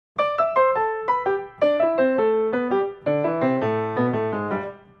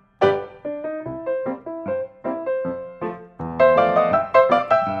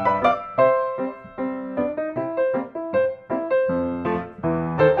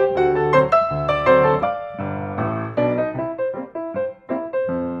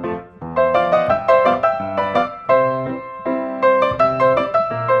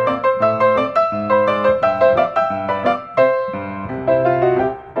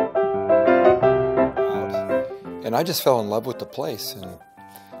And I just fell in love with the place. And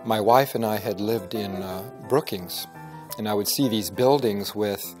my wife and I had lived in Brookings, and I would see these buildings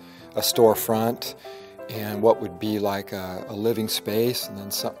with a storefront and what would be like a living space, and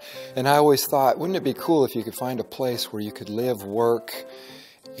then some. And I always thought, wouldn't it be cool if you could find a place where you could live, work,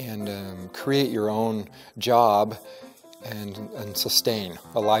 and create your own job and sustain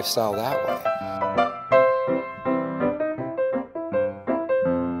a lifestyle that way.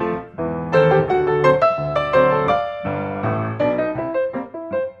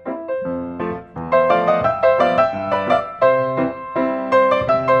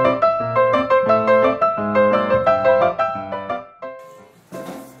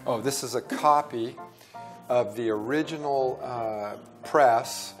 Oh, this is a copy of the original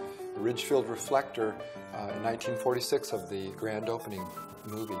press, Ridgefield Reflector, in 1946 of the grand opening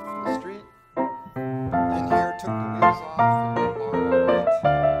movie. The street in here took the wheels off and borrowed it.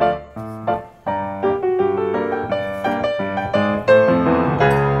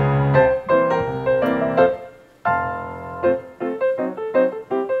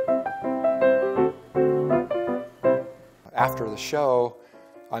 After the show,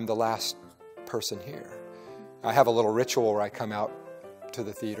 I'm the last person here. I have a little ritual where I come out to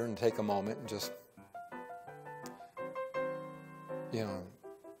the theater and take a moment and just,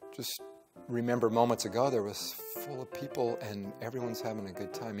 just remember moments ago there was full of people and everyone's having a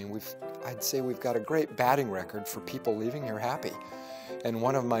good time. I mean, I'd say we've got a great batting record for people leaving here happy. And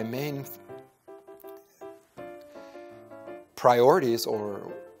one of my main priorities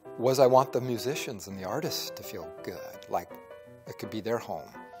was I want the musicians and the artists to feel good, like it could be their home.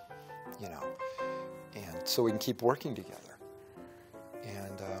 And so we can keep working together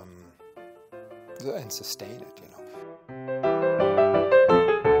and sustain it,